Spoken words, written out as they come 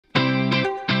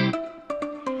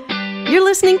You're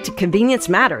listening to Convenience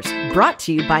Matters, brought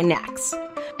to you by NACS.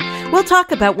 We'll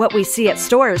talk about what we see at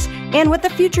stores and what the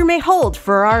future may hold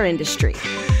for our industry.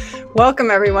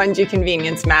 Welcome, everyone, to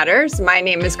Convenience Matters. My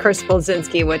name is Chris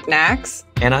Blasinsky with NACS.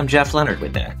 And I'm Jeff Lenard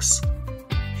with NACS.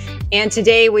 And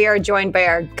today we are joined by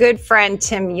our good friend,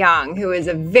 Tim Young, who is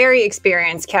a very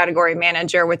experienced category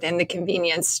manager within the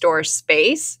convenience store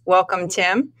space. Welcome,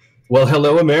 Tim. Well,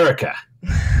 hello, America.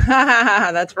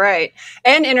 That's right.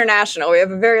 And international. We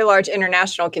have a very large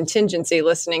international contingency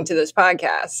listening to this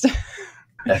podcast.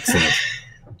 Excellent.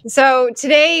 So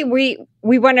today we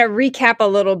want to recap a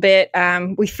little bit.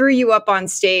 We threw you up on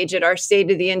stage at our State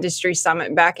of the Industry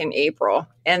Summit back in April.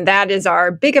 And that is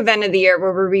our big event of the year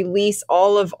where we release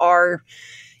all of our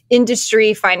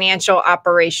industry, financial,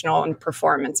 operational, and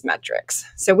performance metrics.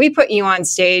 So we put you on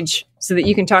stage so that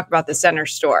you can talk about the center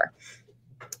store,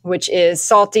 which is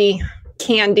salty,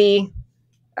 candy,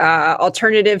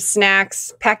 alternative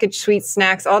snacks, packaged sweet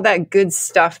snacks, all that good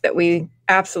stuff that we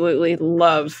absolutely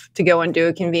love to go into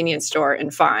a convenience store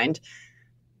and find.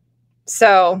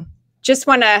 So just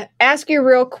want to ask you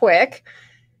real quick,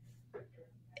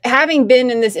 having been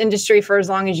in this industry for as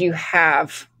long as you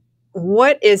have,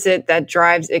 what is it that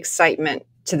drives excitement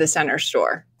to the center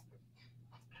store?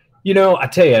 You know, I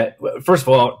tell you, first of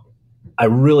all, I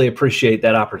really appreciate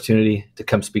that opportunity to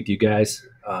come speak to you guys.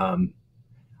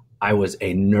 I was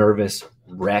a nervous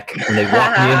wreck when they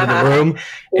walked me into the room.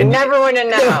 And never would have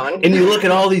known. And you look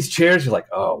at all these chairs, you're like,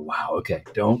 oh, wow, okay,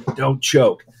 don't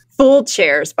choke. Full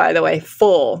chairs, by the way,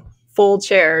 full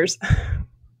chairs.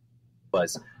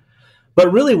 But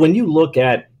really, when you look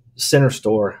at center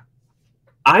store,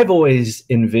 I've always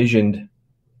envisioned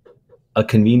a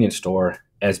convenience store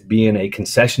as being a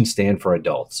concession stand for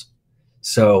adults.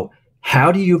 So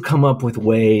how do you come up with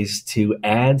ways to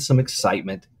add some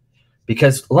excitement?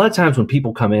 Because a lot of times when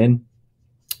people come in,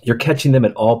 you're catching them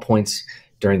at all points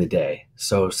during the day.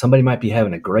 So somebody might be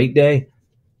having a great day.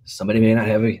 Somebody may not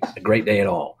have a great day at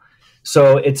all.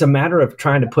 So it's a matter of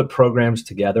trying to put programs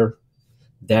together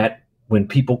that when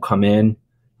people come in,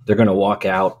 they're going to walk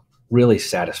out really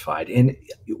satisfied. And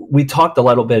we talked a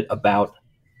little bit about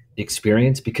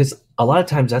experience because a lot of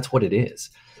times that's what it is.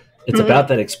 It's about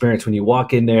that experience. When you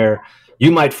walk in there,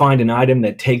 you might find an item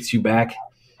that takes you back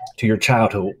to your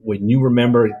childhood when you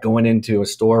remember going into a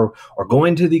store or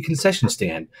going to the concession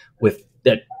stand with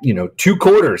that, 2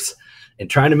 quarters and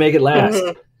trying to make it last.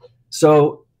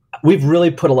 So we've really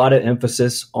put a lot of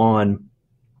emphasis on,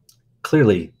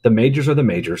 clearly the majors are the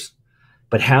majors,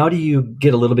 but how do you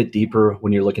get a little bit deeper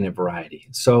when you're looking at variety?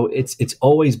 So it's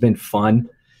always been fun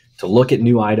to look at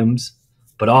new items,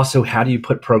 but also how do you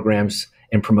put programs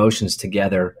and promotions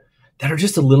together that are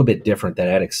just a little bit different, that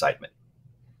add excitement?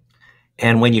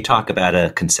 And when you talk about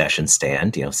a concession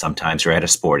stand, sometimes you're at a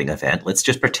sporting event. Let's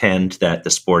just pretend that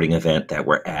the sporting event that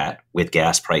we're at, with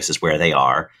gas prices where they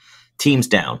are, team's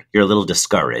down. You're a little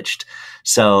discouraged.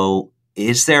 So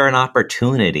is there an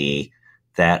opportunity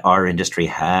that our industry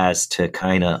has to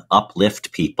kind of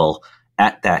uplift people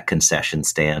at that concession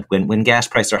stand when gas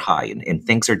prices are high and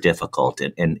things are difficult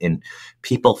and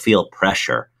people feel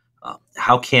pressure?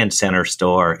 How can center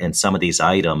store and some of these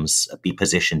items be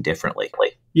positioned differently?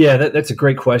 Yeah, that's a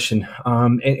great question.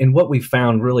 And what we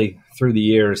found really through the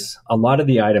years, a lot of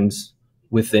the items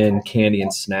within candy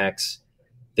and snacks,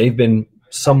 they've been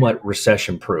somewhat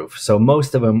recession proof. So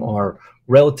most of them are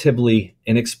relatively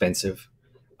inexpensive,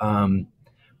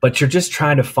 but you're just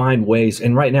trying to find ways.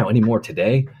 And right now, anymore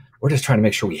today, we're just trying to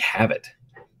make sure we have it.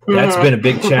 That's been a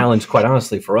big challenge, quite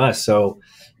honestly, for us. So,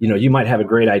 you might have a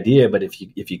great idea, but if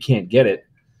you can't get it,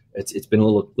 it's been a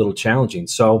little challenging.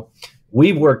 So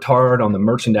we've worked hard on the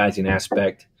merchandising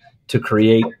aspect to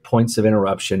create points of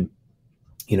interruption,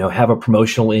 have a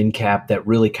promotional end cap that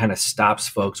really kind of stops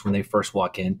folks when they first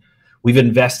walk in. We've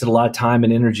invested a lot of time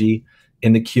and energy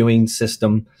in the queuing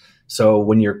system. So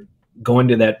when you're going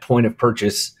to that point of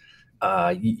purchase,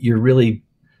 you're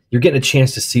getting a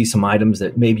chance to see some items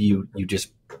that maybe you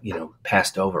just,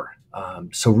 passed over.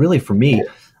 So really for me,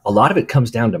 a lot of it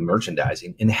comes down to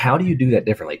merchandising and how do you do that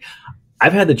differently?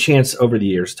 I've had the chance over the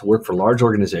years to work for large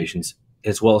organizations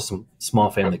as well as some small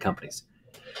family companies,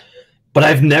 but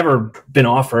I've never been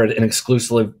offered an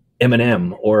exclusive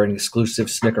M&M or an exclusive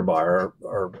Snicker bar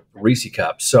or Reese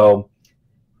cup. So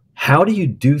how do you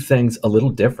do things a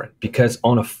little different? Because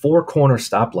on a 4-corner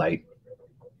stoplight,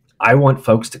 I want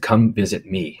folks to come visit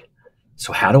me.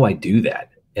 So how do I do that?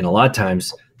 And a lot of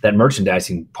times that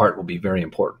merchandising part will be very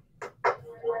important.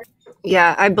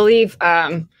 Yeah, I believe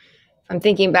I'm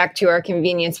thinking back to our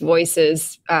Convenience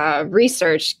Voices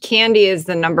research. Candy is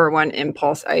the number 1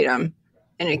 impulse item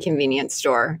in a convenience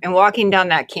store. And walking down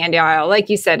that candy aisle, like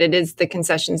you said, it is the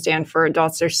concession stand for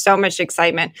adults. There's so much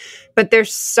excitement, but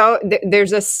there's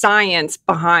a science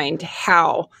behind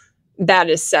how that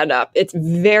is set up. It's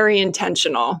very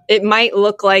intentional. It might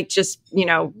look like just,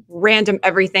 random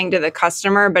everything to the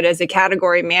customer, but as a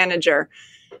category manager,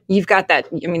 you've got that.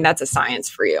 I mean, that's a science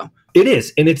for you. It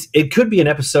is. And it could be an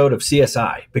episode of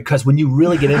CSI, because when you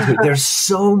really get into it, there's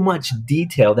so much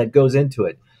detail that goes into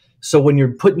it. So when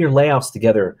you're putting your layouts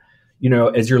together,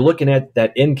 as you're looking at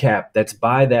that end cap that's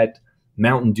by that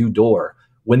Mountain Dew door,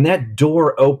 when that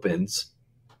door opens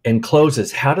and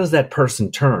closes, how does that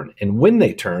person turn? And when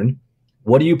they turn,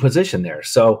 what do you position there?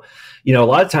 So, a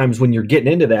lot of times when you're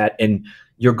getting into that and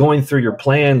you're going through your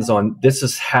plans on this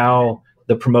is how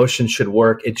the promotion should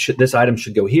work, this item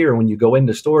should go here. When you go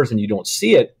into stores and you don't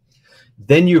see it,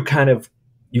 then you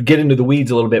get into the weeds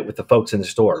a little bit with the folks in the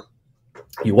store.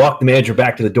 You walk the manager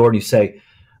back to the door and you say,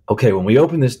 okay, when we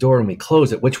open this door and we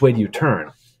close it, which way do you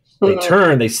turn? They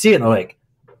turn, they see it, and they're like,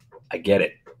 I get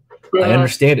it. I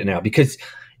understand it now. Because,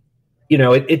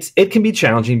 it can be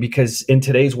challenging, because in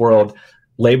today's world,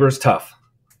 labor is tough,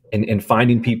 and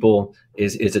finding people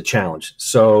is a challenge.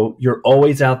 So you're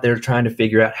always out there trying to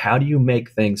figure out, how do you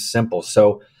make things simple?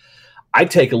 So I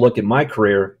take a look at my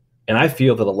career, and I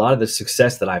feel that a lot of the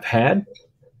success that I've had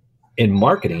in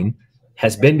marketing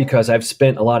has been because I've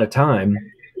spent a lot of time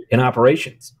in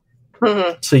operations.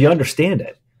 So you understand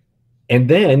it. And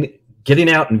then getting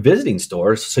out and visiting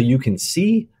stores so you can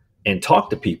see and talk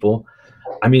to people.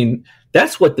 I mean,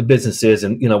 that's what the business is.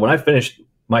 And, when I finished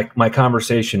my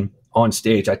conversation on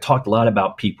stage, I talked a lot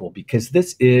about people, because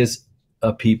this is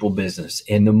a people business.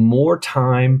 And the more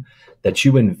time that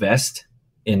you invest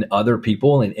in other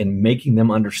people and making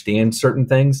them understand certain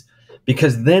things,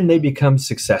 because then they become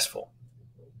successful.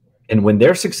 And when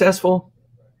they're successful,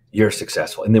 you're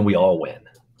successful. And then we all win.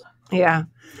 Yeah.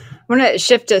 I'm going to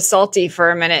shift to Salty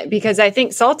for a minute, because I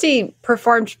think Salty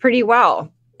performed pretty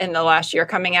well in the last year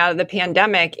coming out of the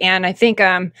pandemic. And I think,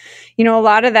 a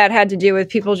lot of that had to do with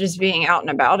people just being out and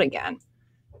about again.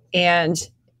 And,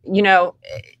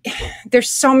 there's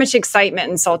so much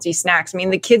excitement in salty snacks. I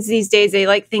mean, the kids these days, they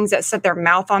like things that set their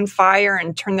mouth on fire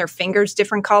and turn their fingers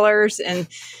different colors. And,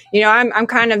 I'm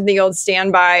kind of the old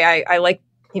standby. I like,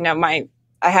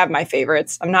 I have my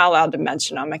favorites. I'm not allowed to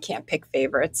mention them. I can't pick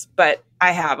favorites, but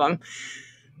I have them.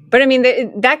 But I mean,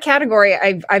 that category,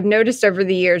 I've noticed over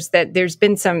the years that there's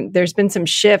been some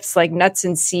shifts, like nuts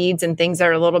and seeds and things that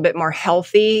are a little bit more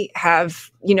healthy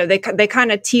have, they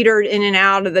kind of teetered in and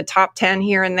out of the top 10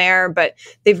 here and there, but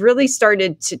they've really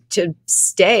started to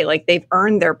stay, like they've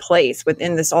earned their place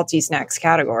within the salty snacks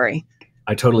category.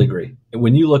 I totally agree.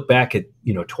 When you look back at,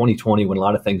 2020, when a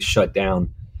lot of things shut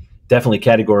down, definitely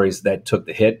categories that took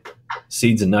the hit,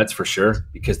 seeds and nuts for sure,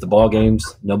 because the ball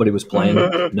games, nobody was playing,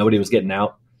 nobody was getting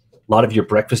out. A lot of your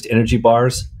breakfast energy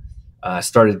bars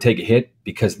started to take a hit,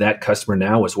 because that customer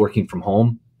now was working from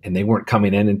home and they weren't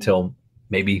coming in until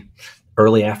maybe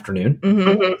early afternoon.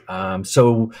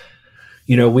 So,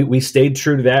 we stayed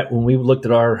true to that. When we looked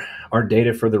at our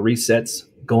data for the resets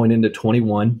going into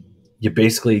 21, you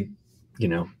basically,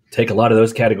 take a lot of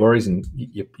those categories and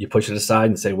you push it aside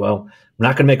and say, well, we're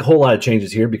not going to make a whole lot of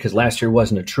changes here, because last year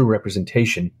wasn't a true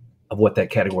representation of what that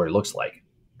category looks like.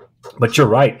 But you're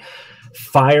right.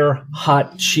 Fire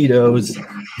hot Cheetos,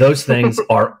 those things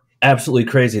are absolutely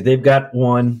crazy. They've got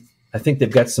one, I think they've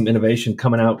got some innovation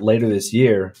coming out later this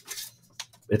year.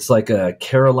 It's like a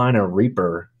Carolina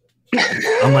Reaper.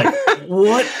 I'm like,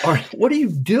 what are you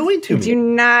doing to me? Do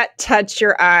not touch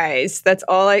your eyes. That's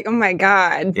all oh my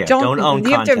God. Yeah, don't own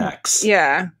contacts.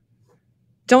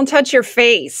 Don't touch your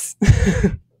face.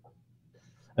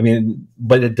 I mean,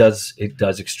 but it does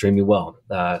extremely well.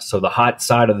 So the hot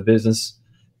side of the business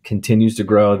continues to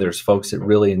grow. There's folks that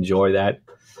really enjoy that.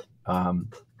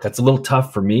 That's a little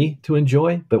tough for me to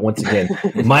enjoy, but once again,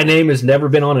 my name has never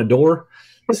been on a door.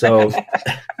 So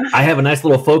I have a nice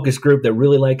little focus group that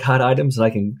really like hot items, and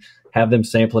I can have them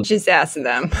sample. Just ask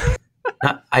them.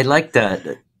 I like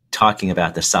talking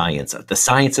about the science of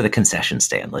the concession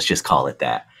stand. Let's just call it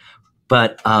that.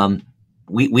 But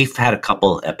we've had a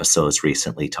couple episodes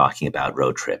recently talking about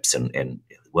road trips, and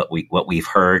what we've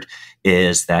heard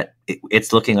is that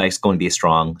it's looking like it's going to be a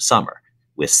strong summer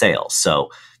with sales. So,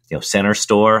 center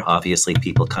store, obviously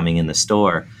people coming in the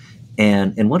store.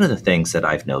 And one of the things that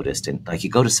I've noticed, and like you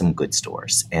go to some good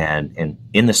stores, and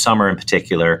in the summer in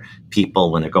particular,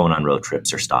 people, when they're going on road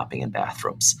trips, are stopping in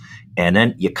bathrooms. And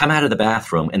then you come out of the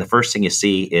bathroom, and the first thing you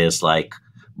see is like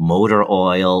motor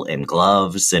oil and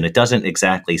gloves. And it doesn't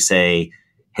exactly say,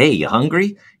 hey, you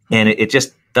hungry? And it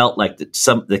just felt like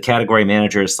the category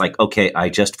managers like, okay,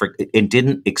 and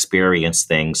didn't experience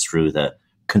things through the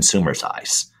consumer's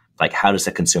eyes. Like, how does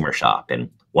the consumer shop? And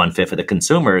 1/5 of the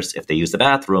consumers, if they use the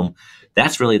bathroom,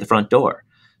 that's really the front door.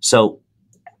 So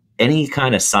any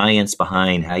kind of science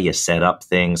behind how you set up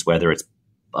things, whether it's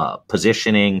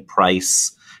positioning,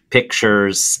 price,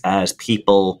 pictures, as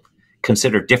people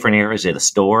consider different areas of the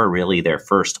store really their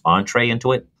first entree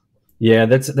into it? Yeah,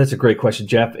 that's a great question,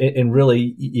 Jeff. And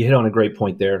really, you hit on a great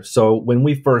point there. So when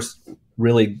we first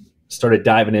really started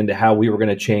diving into how we were going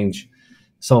to change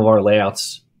some of our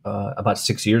layouts about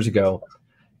 6 years ago,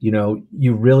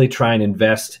 you really try and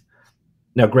invest.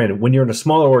 Now, granted, when you're in a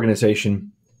smaller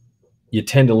organization, you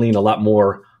tend to lean a lot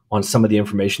more on some of the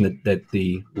information that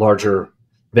the larger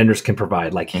vendors can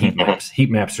provide, like heat maps. Heat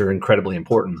maps are incredibly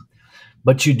important,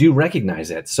 but you do recognize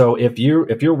that. So if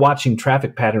you're watching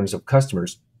traffic patterns of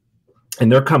customers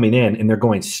and they're coming in and they're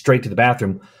going straight to the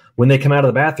bathroom, when they come out of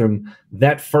the bathroom,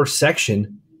 that first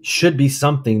section should be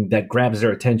something that grabs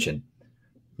their attention,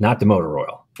 not the motor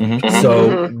oil.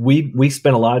 So we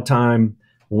spent a lot of time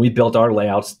when we built our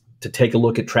layouts to take a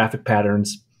look at traffic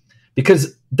patterns,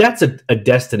 because that's a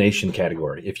destination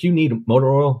category. If you need motor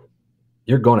oil,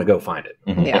 you're going to go find it.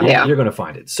 You're going to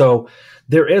find it. So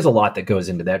there is a lot that goes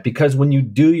into that, because when you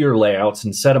do your layouts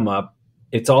and set them up,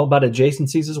 it's all about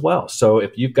adjacencies as well. So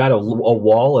if you've got a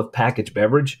wall of packaged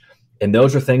beverage, and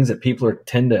those are things that people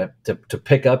tend to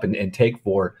pick up and take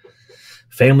for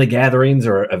family gatherings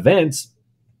or events,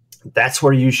 that's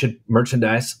where you should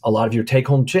merchandise a lot of your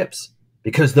take-home chips,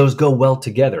 because those go well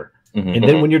together. And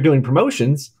then when you're doing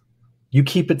promotions, you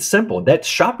keep it simple. That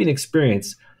shopping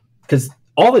experience, because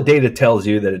all the data tells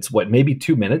you that it's maybe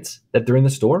 2 minutes that they're in the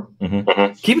store.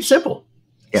 Keep it simple.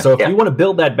 So if you want to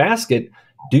build that basket,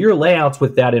 do your layouts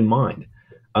with that in mind.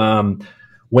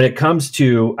 When it comes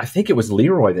to, I think it was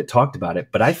Leroy that talked about it,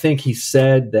 but I think he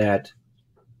said that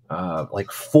like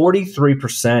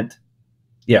 43%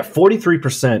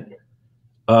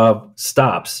 of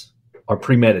stops are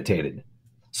premeditated.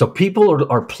 So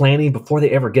people are planning before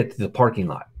they ever get to the parking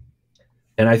lot.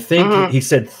 And I think he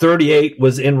said 38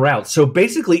 was en route. So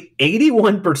basically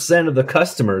 81% of the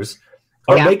customers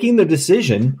are making the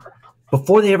decision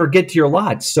before they ever get to your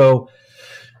lot. So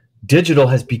digital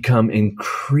has become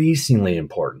increasingly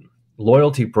important.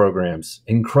 Loyalty programs,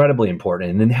 incredibly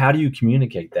important. And then how do you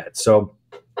communicate that? So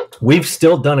we've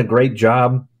still done a great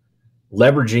job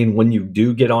leveraging when you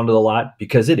do get onto the lot,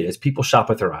 because people shop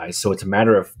with their eyes. So it's a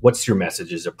matter of, what's your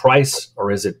message? Is it price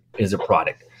or is it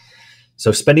product?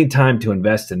 So spending time to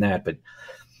invest in that, but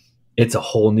it's a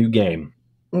whole new game.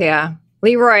 Yeah.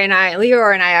 Leroy and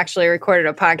I actually recorded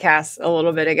a podcast a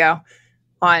little bit ago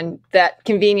on that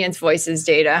convenience voices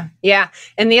data. Yeah.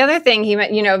 And the other thing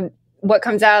what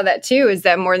comes out of that too is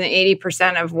that more than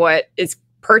 80% of what is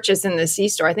purchased in the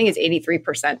C-store, I think it's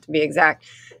 83% to be exact,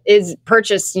 is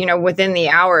purchased, within the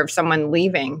hour of someone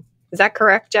leaving. Is that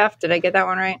correct, Jeff? Did I get that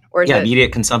one right? Or is it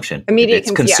immediate consumption.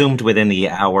 It's consumed within the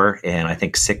hour, and I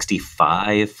think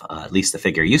 65, at least the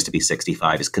figure used to be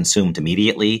 65, is consumed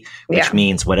immediately, which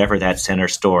means whatever that center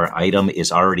store item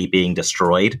is already being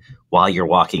destroyed while you're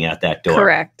walking out that door.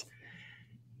 Correct.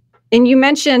 And you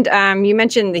mentioned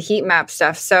the heat map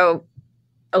stuff. So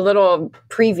a little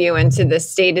preview into the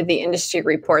State of the Industry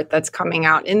report that's coming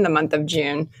out in the month of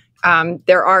June.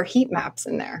 There are heat maps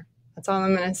in there. That's all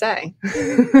I'm going to say.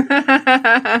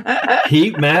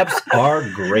 Heat maps are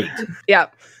great.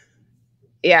 Yep.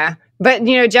 Yeah. But,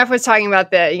 Jeff was talking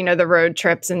about the road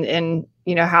trips and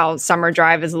how Summer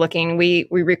Drive is looking. We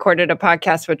recorded a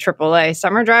podcast with AAA.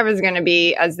 Summer Drive is going to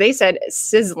be, as they said,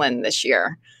 sizzling this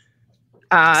year.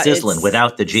 Sizzling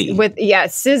without the G.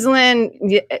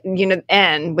 Sizzling,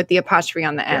 N with the apostrophe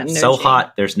on the N. No so G.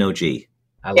 Hot, there's no G.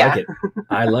 I like it.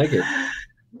 I like it.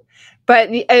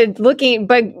 But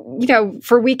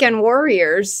for weekend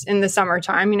warriors in the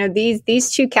summertime,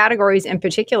 these two categories in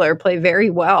particular play very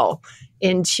well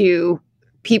into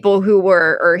people who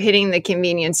are hitting the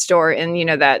convenience store in,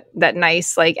 that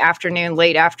nice late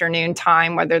afternoon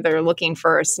time, whether they're looking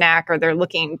for a snack or they're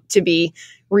looking to be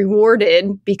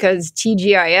rewarded because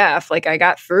TGIF, I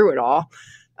got through it all.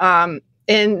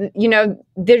 And,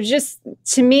 they're just,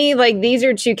 to me, these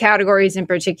are two categories in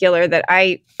particular that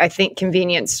I think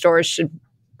convenience stores should,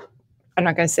 I'm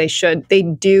not going to say should, they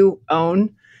do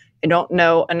own. I don't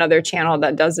know another channel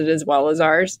that does it as well as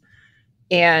ours.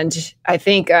 And I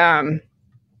think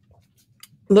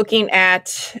looking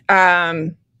at,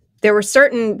 there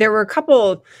were a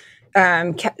couple,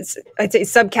 I'd say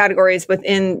subcategories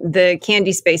within the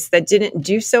candy space that didn't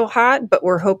do so hot, but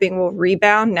we're hoping will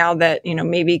rebound now that,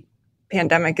 maybe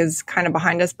pandemic is kind of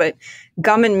behind us, but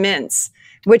gum and mints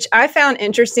which I found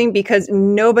interesting because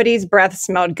nobody's breath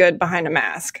smelled good behind a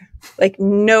mask. Like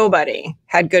nobody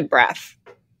had good breath.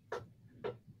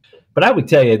 But I would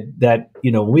tell you that,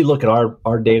 when we look at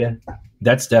our data,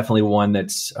 that's definitely one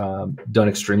that's done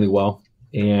extremely well.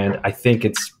 And I think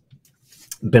it's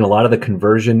been a lot of the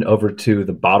conversion over to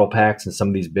the bottle packs and some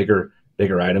of these bigger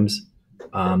items.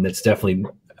 That's definitely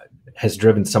has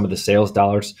driven some of the sales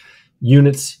dollars.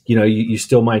 Units, you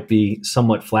still might be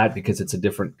somewhat flat because it's a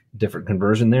different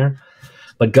conversion there.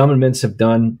 But gum and mints have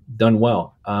done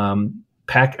well.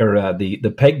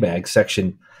 The peg bag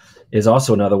section is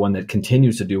also another one that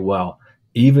continues to do well,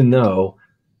 even though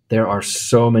there are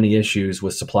so many issues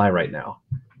with supply right now.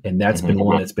 And that's been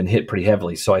one that's been hit pretty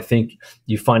heavily. So I think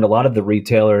you find a lot of the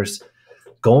retailers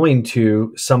going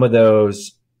to some of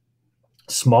those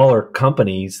smaller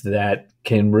companies that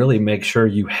can really make sure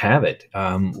you have it.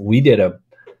 We did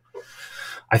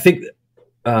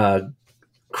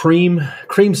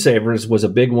Cream Savers was a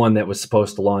big one that was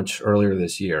supposed to launch earlier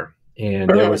this year. And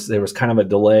there was kind of a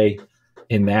delay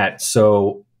in that.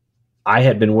 So I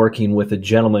had been working with a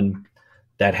gentleman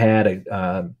that had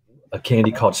a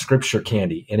candy called Scripture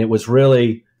Candy. And it was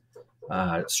really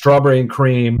strawberry and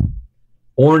cream,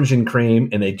 orange and cream.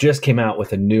 And they just came out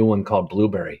with a new one called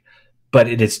Blueberry. But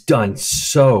it has done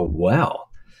so well.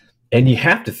 And you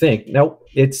have to think,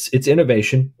 it's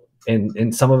innovation.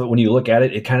 And some of it, when you look at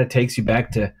it, it kind of takes you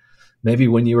back to maybe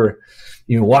when you were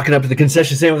walking up to the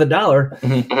concession stand with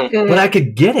 $1, but I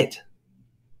could get it.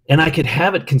 And I could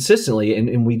have it consistently,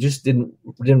 and we just didn't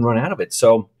run out of it.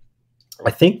 So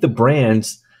I think the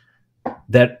brands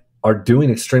that are doing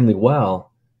extremely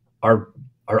well are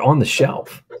on the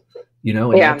shelf,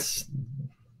 and that's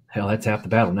half the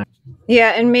battle now.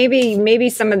 Yeah, and maybe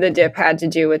some of the dip had to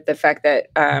do with the fact that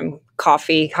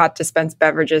coffee, hot dispensed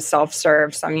beverages,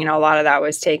 self-serve, a lot of that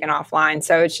was taken offline.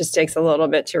 So it just takes a little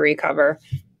bit to recover.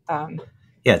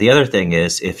 Yeah, the other thing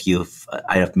is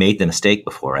I have made the mistake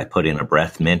before. I put in a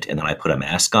breath mint and then I put a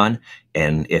mask on.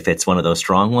 And if it's one of those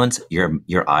strong ones,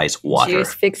 your eyes water. You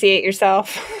asphyxiate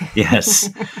yourself. Yes.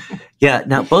 Yeah.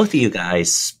 Now, both of you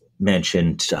guys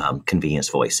mentioned convenience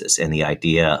voices and the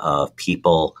idea of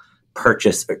people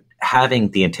having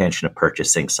the intention of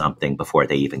purchasing something before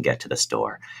they even get to the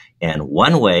store. And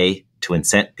one way to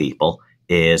incent people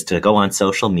is to go on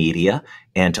social media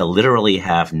and to literally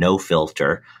have no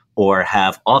filter or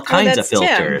have all kinds of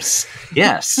filters. Tim.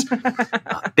 Yes.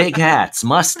 Big hats,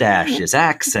 mustaches,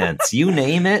 accents, you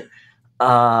name it.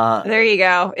 There you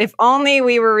go. If only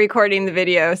we were recording the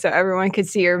video so everyone could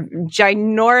see your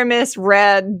ginormous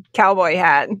red cowboy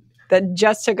hat that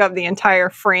just took up the entire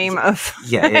frame of.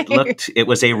 Yeah, it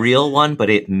was a real one, but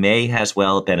it may as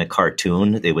well have been a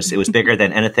cartoon. It was bigger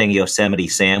than anything Yosemite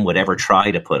Sam would ever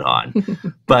try to put on.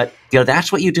 But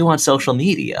that's what you do on social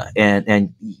media,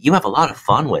 and you have a lot of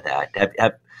fun with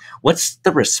that. What's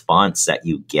the response that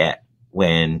you get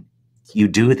when you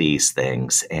do these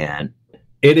things? And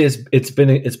it's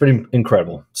been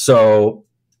incredible. So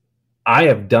I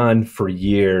have done for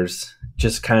years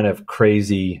just kind of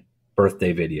crazy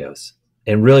birthday videos.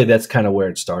 And really that's kind of where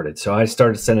it started. So I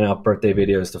started sending out birthday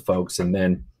videos to folks and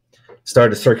then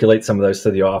started to circulate some of those to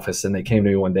the office. And they came to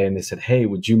me one day and they said, "Hey,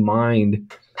 would you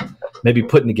mind maybe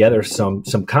putting together some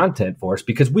content for us?"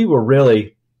 Because we were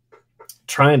really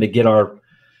trying to get our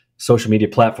social media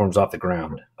platforms off the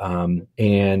ground,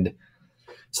 and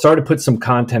started to put some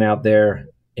content out there,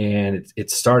 and it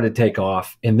started to take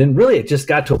off. And then really it just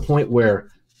got to a point where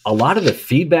a lot of the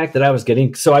feedback that I was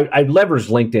getting, so I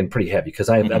leveraged LinkedIn pretty heavy because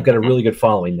I've got a really good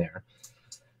following there.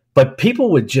 But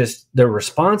people would their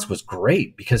response was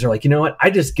great because they're like, "You know what? I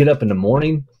just get up in the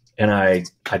morning and I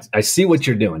see what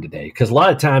you're doing today." Because a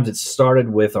lot of times it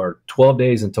started with our 12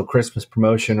 days until Christmas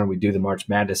promotion, or we do the March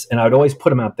Madness. And I would always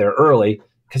put them out there early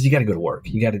because you got to go to work.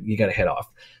 You got to head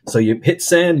off. So you hit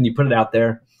send and you put it out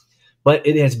there. But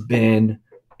it has been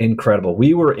incredible.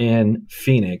 We were in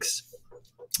Phoenix.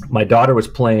 My daughter was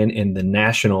playing in the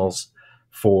Nationals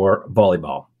for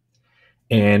volleyball,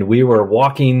 and we were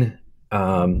walking.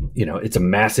 It's a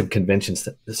massive convention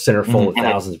center full of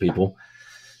thousands of people,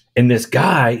 and this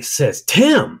guy says,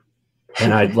 "Tim,"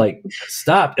 and I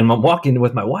stopped, and I'm walking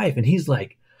with my wife, and he's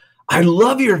like, "I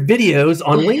love your videos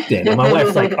on LinkedIn," and my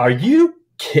wife's like, "Are you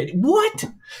kidding? What?"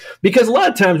 Because a lot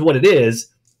of times, what it is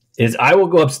I will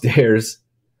go upstairs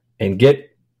and get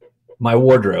my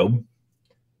wardrobe.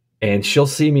 And she'll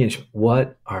see me and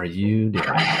 "What are you doing?"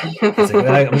 I'm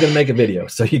going to make a video.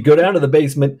 So you go down to the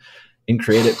basement and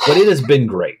create it. But it has been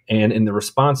great. And the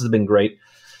response has been great.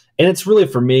 And it's really,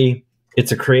 for me,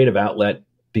 it's a creative outlet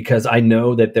because I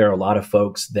know that there are a lot of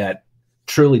folks that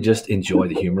truly just enjoy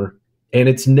the humor. And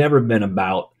it's never been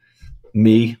about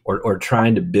me or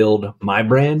trying to build my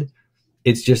brand.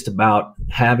 It's just about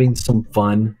having some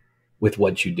fun with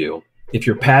what you do. If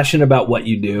you're passionate about what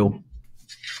you do,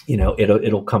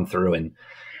 it'll come through. And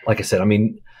like I said, I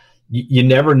mean, you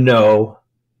never know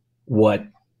what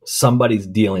somebody's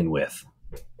dealing with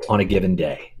on a given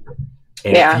day.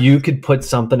 And if you could put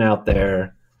something out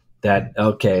there that,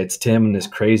 okay, it's Tim and his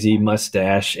crazy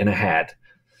mustache and a hat,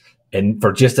 and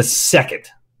for just a second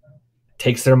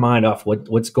takes their mind off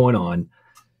what's going on,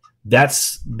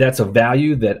 that's a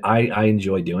value that I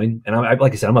enjoy doing. And I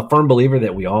like I said, I'm a firm believer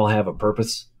that we all have a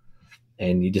purpose,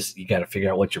 and you got to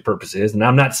figure out what your purpose is. And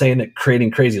I'm not saying that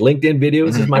creating crazy LinkedIn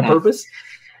videos is my purpose,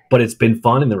 but it's been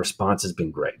fun and the response has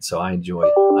been great. So I enjoy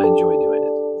doing it.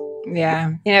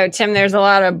 Yeah. Tim, there's a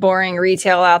lot of boring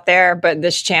retail out there, but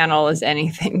this channel is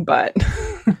anything but.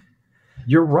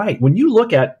 You're right. When you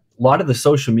look at a lot of the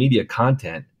social media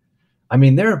content, I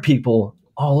mean, there are people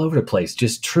all over the place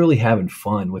just truly having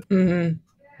fun with, and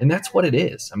that's what it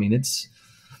is. I mean, it's.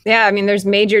 Yeah. I mean, there's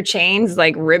major chains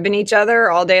like ribbing each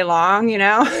other all day long,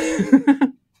 Yeah.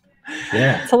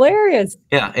 It's hilarious.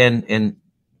 Yeah. And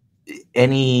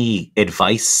any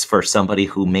advice for somebody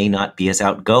who may not be as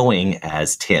outgoing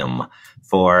as Tim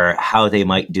for how they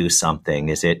might do something?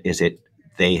 Is it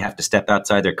they have to step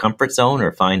outside their comfort zone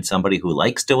or find somebody who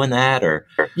likes doing that? Or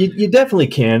you definitely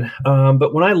can.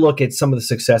 But when I look at some of the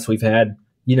success we've had,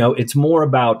 it's more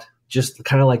about just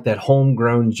kind of like that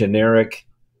homegrown generic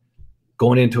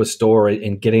going into a store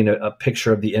and getting a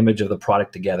picture of the image of the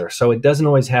product together. So it doesn't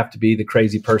always have to be the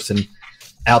crazy person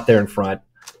out there in front.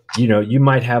 You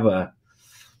might have I've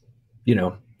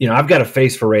got a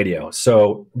face for radio.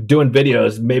 So doing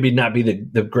videos maybe not be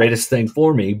the greatest thing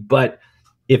for me, but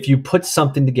if you put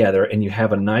something together and you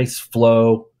have a nice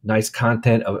flow, nice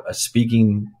content, a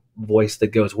speaking voice that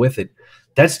goes with it,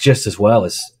 that's just as well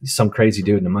as some crazy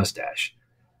dude in a mustache.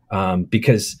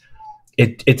 Because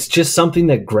it's just something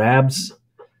that grabs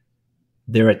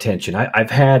their attention. I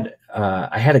had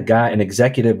a guy, an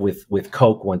executive with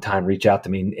Coke one time reach out to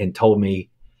me and told me,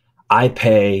 I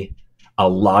pay a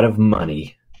lot of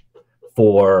money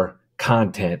for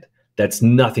content that's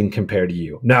nothing compared to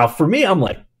you. Now, for me, I'm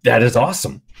like, that is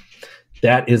awesome.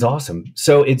 That is awesome.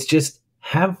 So it's just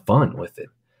have fun with it.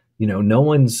 No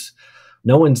one's,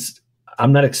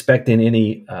 I'm not expecting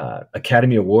any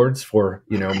Academy Awards for,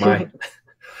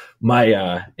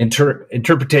 my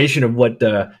interpretation of what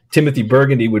Timothy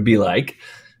Burgundy would be like,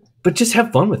 but just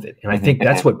have fun with it. And I think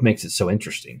that's what makes it so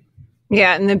interesting.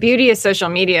 Yeah. And the beauty of social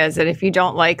media is that if you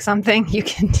don't like something, you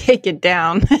can take it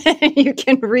down. You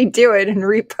can redo it and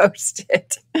repost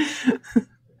it.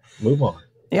 Move on.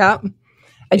 Yeah.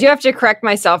 I do have to correct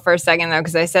myself for a second, though,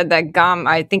 because I said that gum,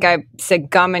 I think I said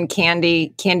gum and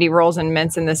candy rolls and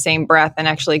mints in the same breath, and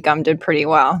actually gum did pretty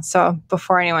well. So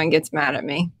before anyone gets mad at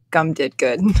me, gum did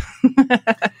good.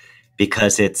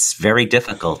 Because it's very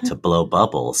difficult to blow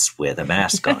bubbles with a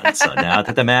mask on. So now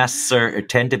that the masks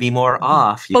tend to be more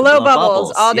off, you blow can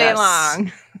bubbles all day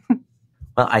long.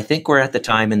 Well, I think we're at the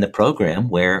time in the program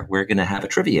where we're going to have a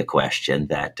trivia question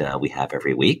that we have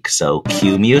every week. So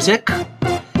cue music.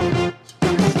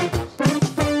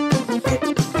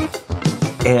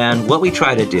 And what we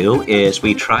try to do is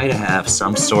we try to have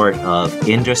some sort of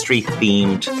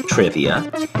industry-themed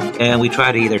trivia, and we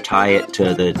try to either tie it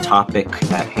to the topic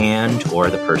at hand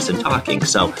or the person talking.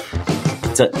 So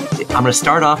I'm going to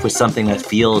start off with something that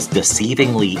feels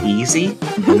deceivingly easy,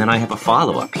 and then I have a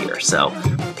follow-up here. So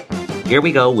here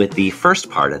we go with the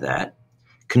first part of that.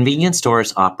 Convenience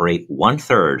stores operate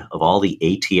 1/3 of all the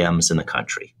ATMs in the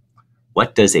country.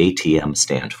 What does ATM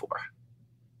stand for?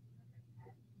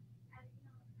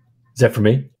 Is that for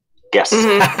me? Yes.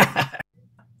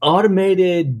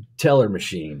 Automated teller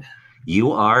machine.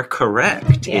 You are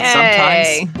correct.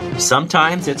 Yay.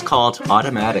 Sometimes it's called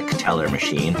automatic teller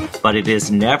machine, but it is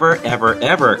never, ever,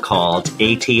 ever called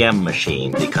ATM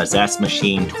machine because that's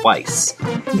machine twice.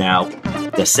 Now,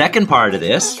 the second part of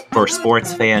this, for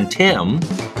sports fan Tim,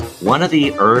 one of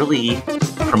the early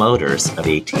promoters of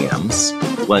ATMs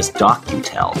was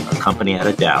DocuTel, a company out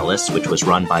of Dallas, which was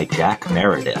run by Jack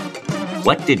Meredith.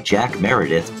 What did Jack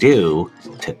Meredith do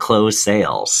to close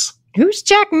sales? Who's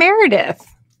Jack Meredith?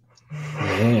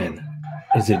 Man,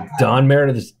 is it Don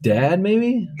Meredith's dad,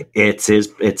 maybe? It's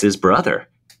his brother.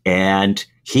 And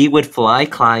he would fly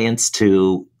clients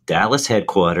to Dallas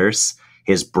headquarters.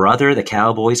 His brother, the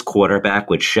Cowboys quarterback,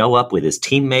 would show up with his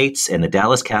teammates and the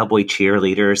Dallas Cowboy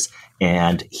cheerleaders,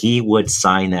 and he would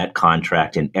sign that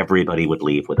contract, and everybody would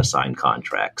leave with a signed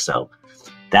contract. So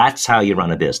that's how you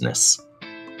run a business.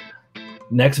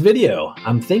 Next video,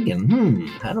 I'm thinking,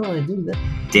 how do I do that?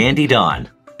 Dandy Don.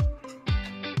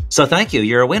 So thank you.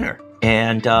 You're a winner.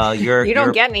 And you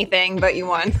don't get anything, but you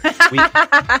won.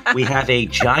 we have a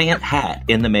giant hat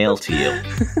in the mail to you.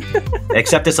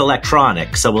 Except it's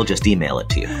electronic, so we'll just email it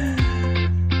to you.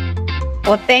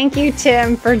 Well, thank you,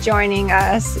 Tim, for joining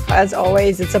us. As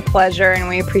always, it's a pleasure, and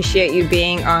we appreciate you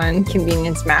being on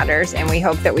Convenience Matters, and we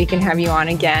hope that we can have you on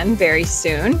again very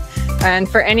soon. And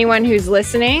for anyone who's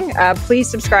listening, please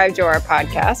subscribe to our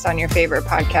podcast on your favorite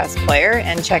podcast player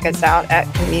and check us out at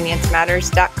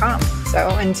conveniencematters.com. So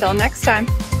until next time.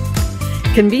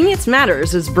 Convenience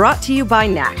Matters is brought to you by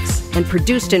NACS and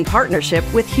produced in partnership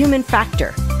with Human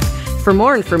Factor. For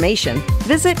more information,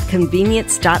 visit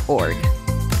convenience.org.